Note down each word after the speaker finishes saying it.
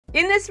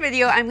In this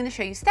video, I'm going to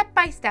show you step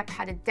by step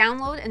how to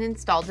download and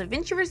install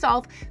DaVinci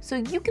Resolve so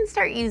you can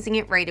start using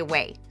it right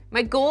away.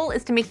 My goal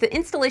is to make the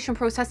installation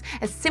process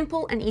as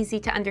simple and easy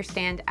to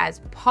understand as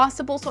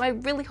possible, so I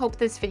really hope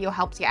this video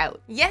helps you out.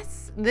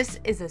 Yes, this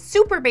is a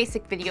super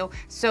basic video,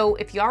 so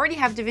if you already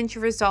have DaVinci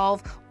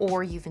Resolve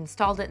or you've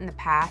installed it in the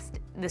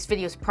past, this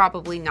video is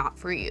probably not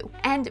for you.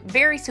 And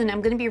very soon I'm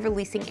going to be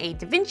releasing a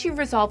DaVinci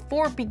Resolve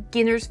for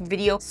Beginners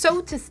video,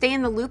 so to stay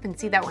in the loop and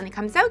see that when it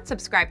comes out,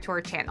 subscribe to our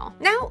channel.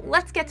 Now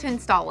let's get to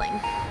installing.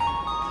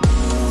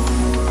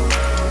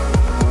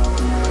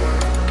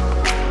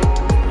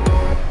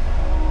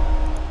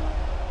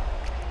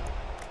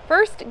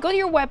 First, go to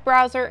your web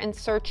browser and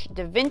search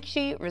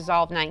DaVinci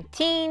Resolve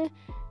 19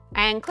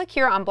 and click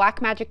here on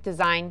Blackmagic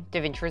Design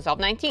DaVinci Resolve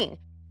 19.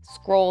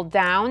 Scroll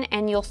down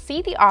and you'll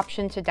see the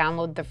option to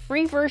download the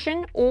free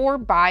version or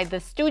buy the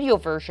studio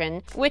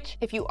version, which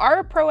if you are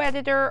a pro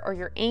editor or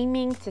you're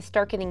aiming to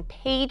start getting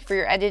paid for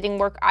your editing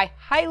work, I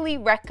highly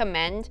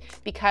recommend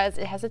because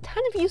it has a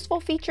ton of useful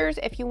features.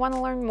 If you want to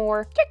learn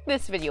more, check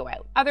this video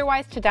out.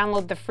 Otherwise, to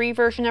download the free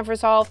version of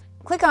Resolve,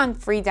 click on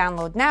Free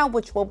Download Now,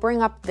 which will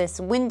bring up this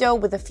window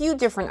with a few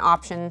different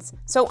options.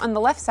 So on the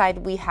left side,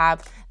 we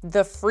have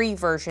the free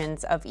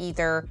versions of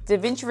either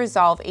DaVinci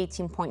Resolve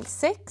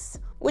 18.6,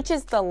 which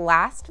is the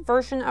last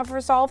version of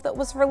Resolve that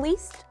was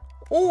released,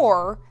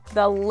 or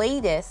the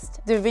latest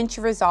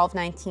DaVinci Resolve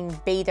 19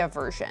 beta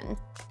version.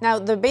 Now,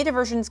 the beta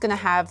version is going to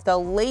have the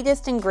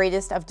latest and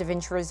greatest of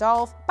DaVinci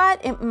Resolve,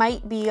 but it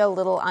might be a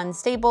little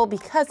unstable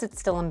because it's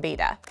still in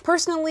beta.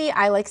 Personally,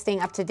 I like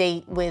staying up to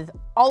date with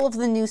all of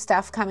the new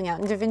stuff coming out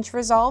in DaVinci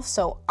Resolve,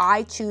 so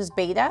I choose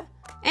beta.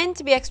 And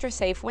to be extra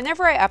safe,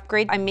 whenever I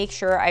upgrade, I make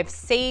sure I've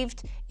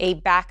saved a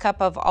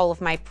backup of all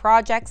of my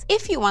projects.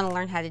 If you want to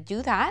learn how to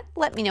do that,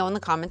 let me know in the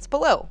comments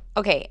below.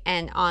 Okay,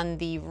 and on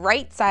the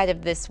right side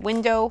of this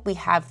window, we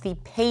have the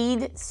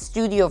paid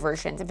studio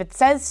versions. If it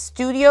says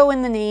studio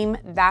in the name,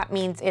 that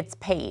means it's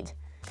paid.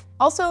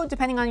 Also,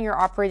 depending on your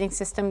operating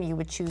system, you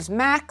would choose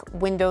Mac,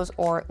 Windows,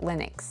 or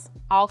Linux.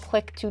 I'll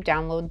click to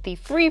download the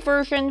free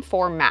version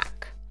for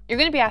Mac. You're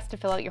going to be asked to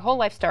fill out your whole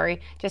life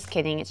story. Just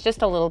kidding, it's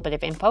just a little bit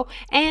of info.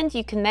 And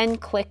you can then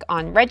click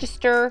on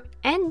register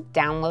and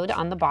download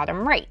on the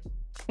bottom right.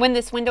 When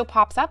this window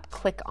pops up,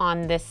 click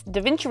on this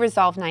DaVinci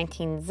Resolve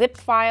 19 zip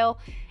file,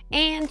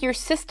 and your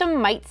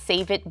system might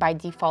save it by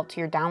default to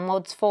your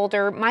downloads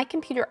folder. My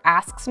computer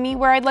asks me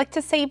where I'd like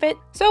to save it,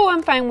 so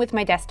I'm fine with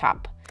my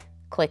desktop.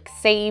 Click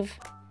save.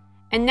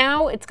 And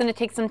now it's going to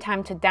take some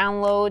time to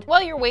download.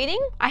 While you're waiting,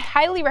 I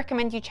highly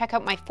recommend you check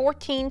out my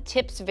 14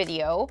 tips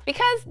video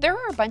because there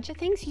are a bunch of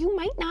things you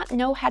might not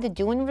know how to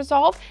do in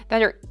Resolve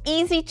that are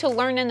easy to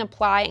learn and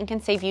apply and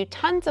can save you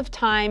tons of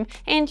time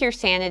and your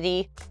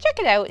sanity. Check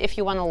it out if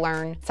you want to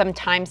learn some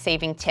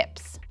time-saving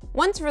tips.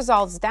 Once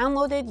Resolve's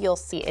downloaded, you'll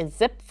see a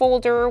zip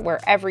folder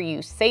wherever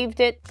you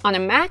saved it. On a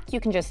Mac, you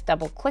can just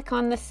double-click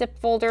on the zip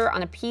folder.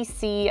 On a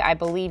PC, I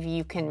believe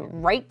you can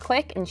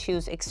right-click and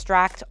choose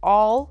Extract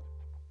All.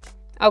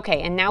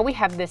 Okay, and now we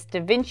have this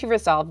DaVinci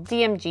Resolve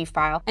DMG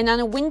file, and on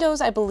a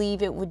Windows, I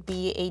believe it would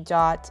be a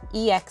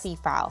 .exe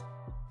file.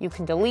 You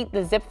can delete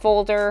the zip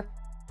folder,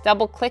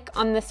 double-click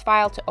on this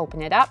file to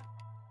open it up,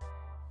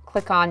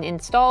 click on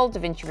Install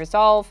DaVinci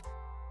Resolve,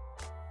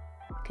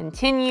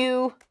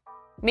 continue.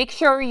 Make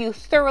sure you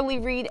thoroughly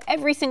read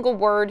every single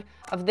word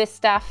of this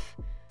stuff.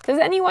 Does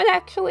anyone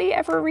actually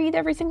ever read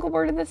every single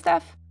word of this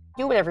stuff?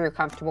 Do whatever you're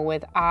comfortable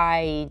with.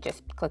 I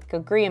just click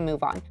agree and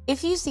move on.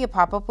 If you see a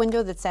pop-up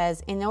window that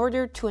says, in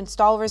order to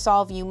install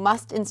Resolve, you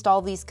must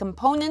install these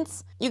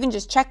components, you can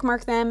just check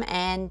mark them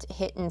and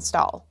hit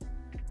install.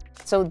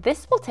 So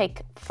this will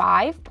take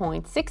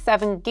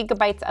 5.67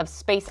 gigabytes of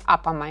space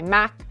up on my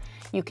Mac.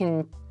 You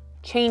can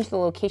change the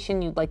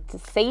location you'd like to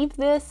save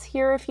this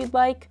here if you'd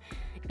like.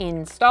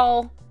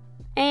 Install,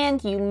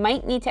 and you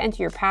might need to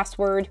enter your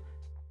password.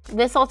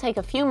 This will take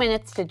a few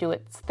minutes to do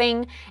its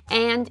thing,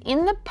 and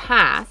in the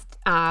past,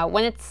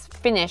 when it's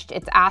finished,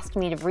 it's asked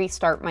me to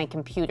restart my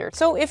computer.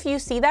 So if you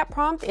see that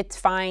prompt, it's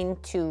fine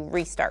to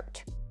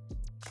restart.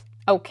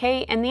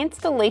 Okay, and the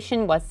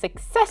installation was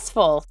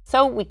successful.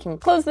 So we can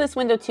close this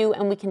window too,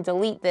 and we can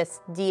delete this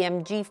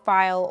DMG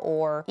file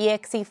or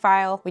exe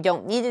file. We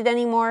don't need it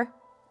anymore.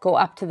 Go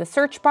up to the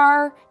search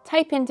bar,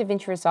 type in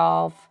DaVinci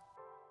Resolve,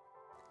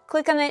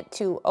 click on it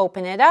to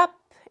open it up.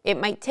 It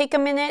might take a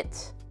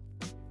minute.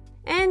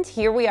 And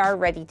here we are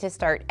ready to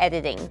start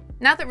editing.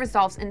 Now that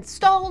Resolve's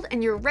installed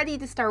and you're ready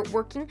to start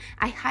working,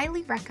 I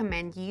highly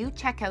recommend you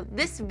check out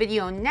this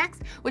video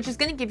next, which is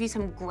going to give you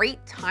some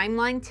great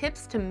timeline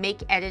tips to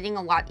make editing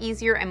a lot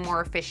easier and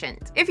more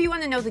efficient. If you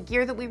want to know the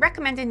gear that we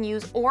recommend and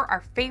use or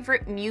our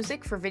favorite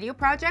music for video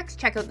projects,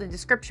 check out the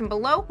description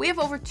below. We have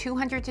over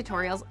 200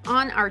 tutorials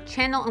on our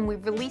channel and we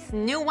release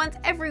new ones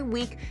every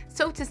week.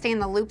 So to stay in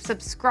the loop,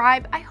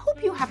 subscribe. I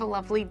hope you have a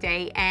lovely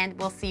day and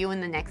we'll see you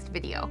in the next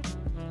video.